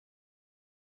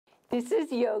This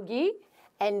is Yogi,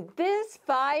 and this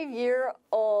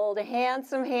 5-year-old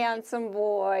handsome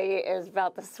boy is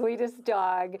about the sweetest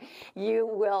dog you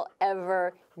will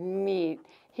ever meet.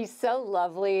 He's so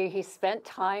lovely. He spent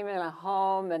time in a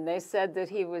home, and they said that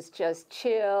he was just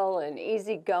chill and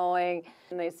easygoing.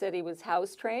 And they said he was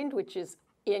house trained, which is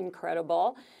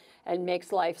incredible and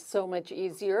makes life so much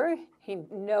easier. He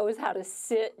knows how to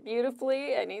sit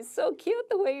beautifully, and he's so cute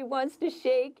the way he wants to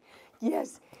shake.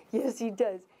 Yes, he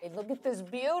does. Hey, look at this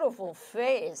beautiful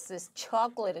face, this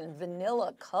chocolate and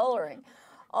vanilla coloring.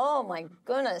 Oh my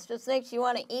goodness, just makes you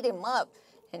want to eat him up.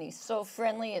 And he's so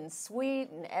friendly and sweet,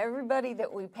 and everybody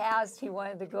that we passed, he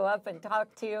wanted to go up and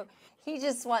talk to. He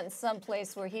just wants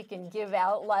someplace where he can give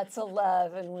out lots of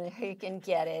love and where he can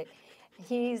get it.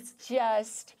 He's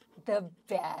just the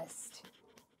best.